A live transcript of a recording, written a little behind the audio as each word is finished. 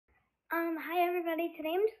Hi everybody.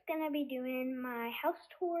 Today I'm just gonna be doing my house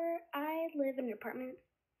tour. I live in an apartment,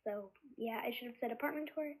 so yeah, I should have said apartment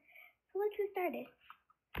tour. So let's get started.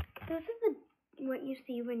 So this is what you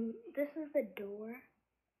see when this is the door.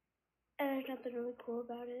 There's nothing really cool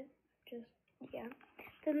about it. Just yeah.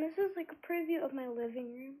 Then this is like a preview of my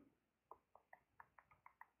living room.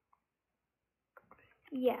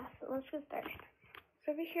 Yeah, so let's get started.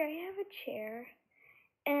 So over here I have a chair,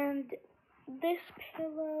 and this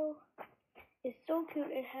pillow is so cute.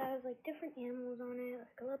 It has like different animals on it,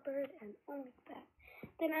 like a leopard and all like that.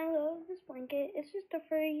 Then I love this blanket. It's just a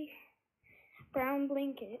furry brown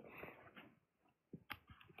blanket.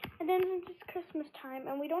 And then it's just Christmas time,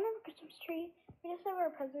 and we don't have a Christmas tree. We just have our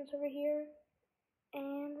presents over here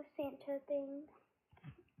and the Santa thing.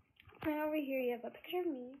 And over here you have a picture of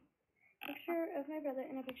me, a picture of my brother,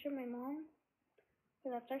 and a picture of my mom. So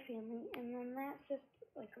that's our family. And then that's just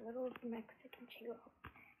like a little Mexican chihuahua.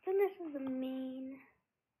 Then this is the main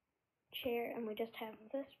chair, and we just have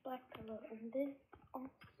this black pillow and this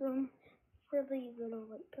awesome frilly little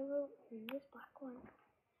white pillow and this black one.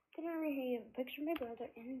 Then over here you have a picture of my brother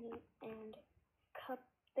and me and cup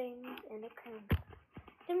things and a crown.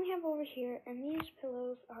 Then we have over here, and these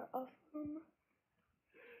pillows are awesome.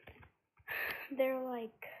 They're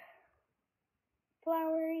like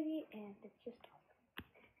flowery and it's just awesome.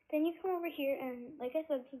 Then you come over here, and like I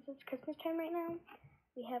said, since it's Christmas time right now,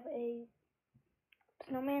 we have a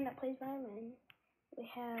snowman that plays violin. We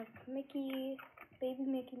have baby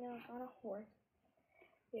Mickey Mouse on a horse.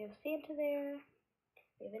 We have Santa there.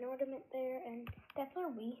 We have an ornament there, and that's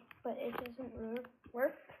our Wii, but it doesn't really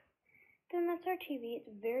work. Then that's our TV. It's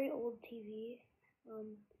a very old TV.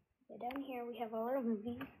 Down here we have all our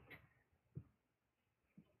movies.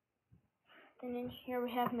 Then in here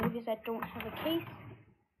we have movies that don't have a case.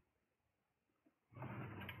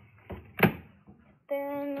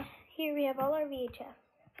 Then here we have all our VHS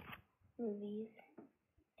movies.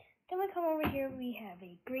 Then we come over here, we have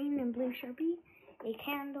a green and blue Sharpie, a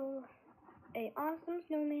candle, a awesome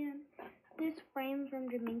snowman, this frame from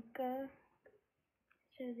Jamaica,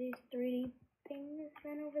 so these 3D things,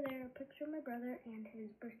 then over there a picture of my brother and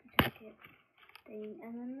his birth certificate thing,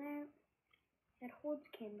 and then that holds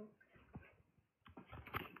candles.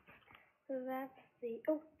 So that's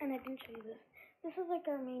and I didn't show you this. This is like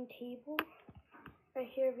our main table. Right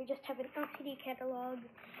here, we just have an LCD catalog,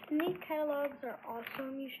 and these catalogs are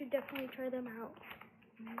awesome. You should definitely try them out.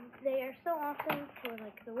 They are so awesome for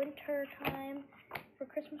like the winter time, for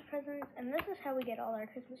Christmas presents, and this is how we get all our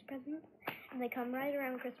Christmas presents, and they come right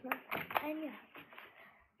around Christmas. And yeah,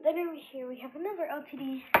 then over here we have another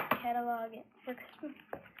LCD catalog for Christmas.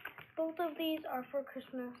 Both of these are for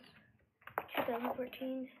Christmas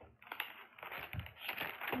 2014.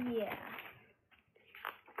 Yeah.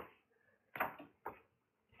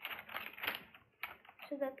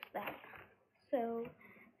 So that's that. So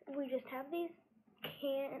we just have these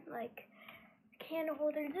candle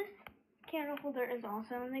holders. This candle holder is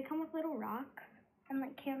awesome. They come with little rocks and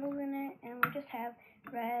like candles in it, and we just have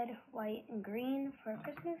red, white, and green for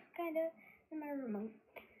Christmas kinda in my remote.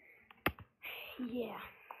 Yeah.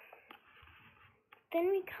 Then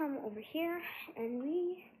we come over here, and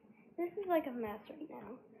this is like a mess right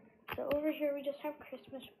now. So over here we just have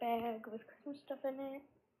Christmas bag with Christmas stuff in it.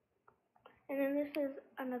 And then this is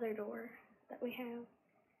another door that we have.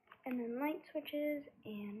 And then light switches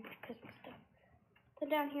and Christmas stuff. So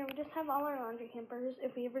down here we just have all our laundry hampers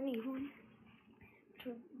if we ever need one. Which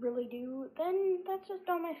we really do. Then that's just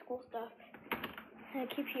all my school stuff that I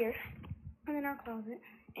keep here. And then our closet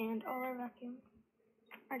and all our vacuums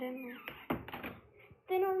are down there.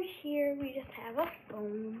 Then over here we just have a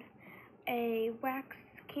phone, a wax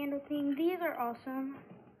candle thing. These are awesome.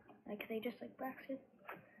 Like they just like wax it.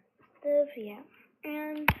 Yeah,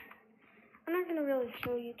 and I'm not gonna really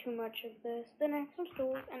show you too much of this. Then I have some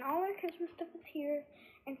stools, and all our Christmas stuff is here,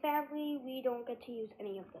 and sadly we don't get to use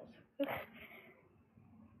any of this.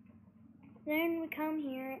 Then we come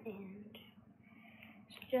here, and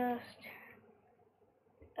it's just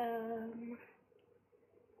our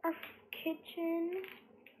kitchen.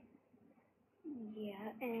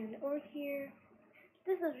 Yeah, and over here,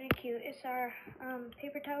 this is really cute. It's our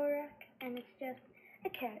paper towel rack, and it's just a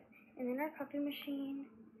cat. And then our coffee machine,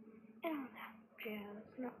 and all that jazz.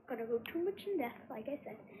 Not gonna go too much in depth, like I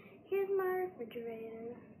said. Here's my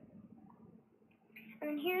refrigerator. And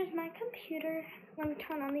then here's my computer. Let me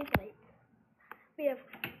turn on these lights. We have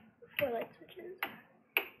 4 light switches.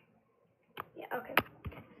 Yeah, okay.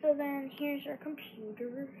 So then here's our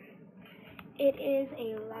computer. It is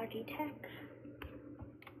a Logitech.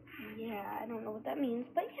 Yeah, I don't know what that means,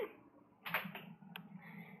 but yeah.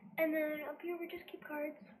 And then up here we just keep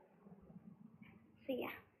cards. So yeah.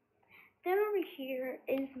 Then over here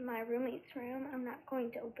is my roommate's room. I'm not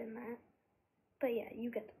going to open that. But yeah, you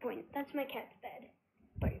get the point. That's my cat's bed.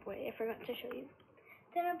 Wait, I forgot to show you.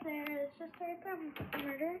 Then up there is just our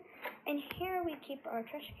murder. And here we keep our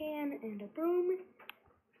trash can and a broom.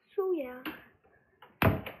 So yeah.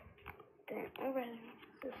 Then over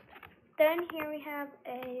there. Then here we have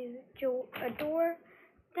a door.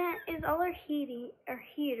 That is all our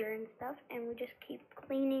heater and stuff. And we just keep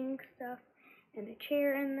cleaning stuff. And a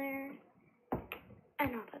chair in there.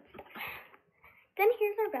 And all that stuff. Then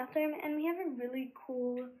here's our bathroom. And we have a really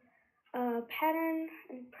cool pattern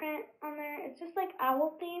and print on there. It's just like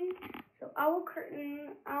owl themed. So owl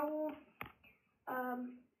curtain, owl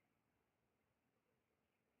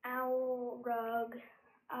rug,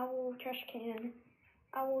 owl trash can,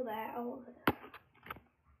 owl that, owl this.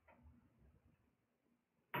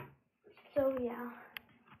 So yeah.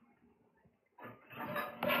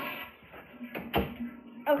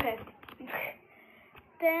 Okay.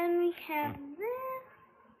 Then we have this,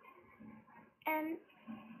 and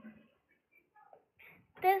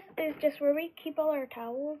this is just where we keep all our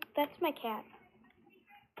towels. That's my cat.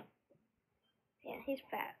 Yeah, he's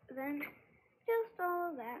fat. Then just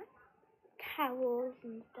all of that. Towels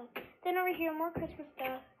and stuff. Then over here, more Christmas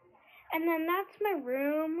stuff. And then that's my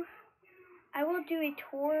room. I will do a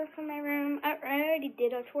tour for my room. I already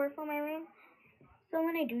did a tour for my room. So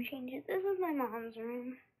when I do change it, this is my mom's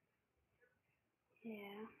room.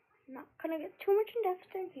 Yeah. I'm not gonna get too much in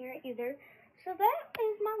depth in here either. So that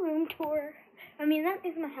is my room tour. That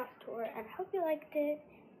is my house tour, and I hope you liked it.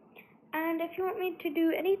 And if you want me to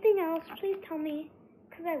do anything else, please tell me,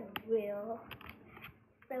 because I will.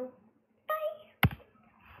 So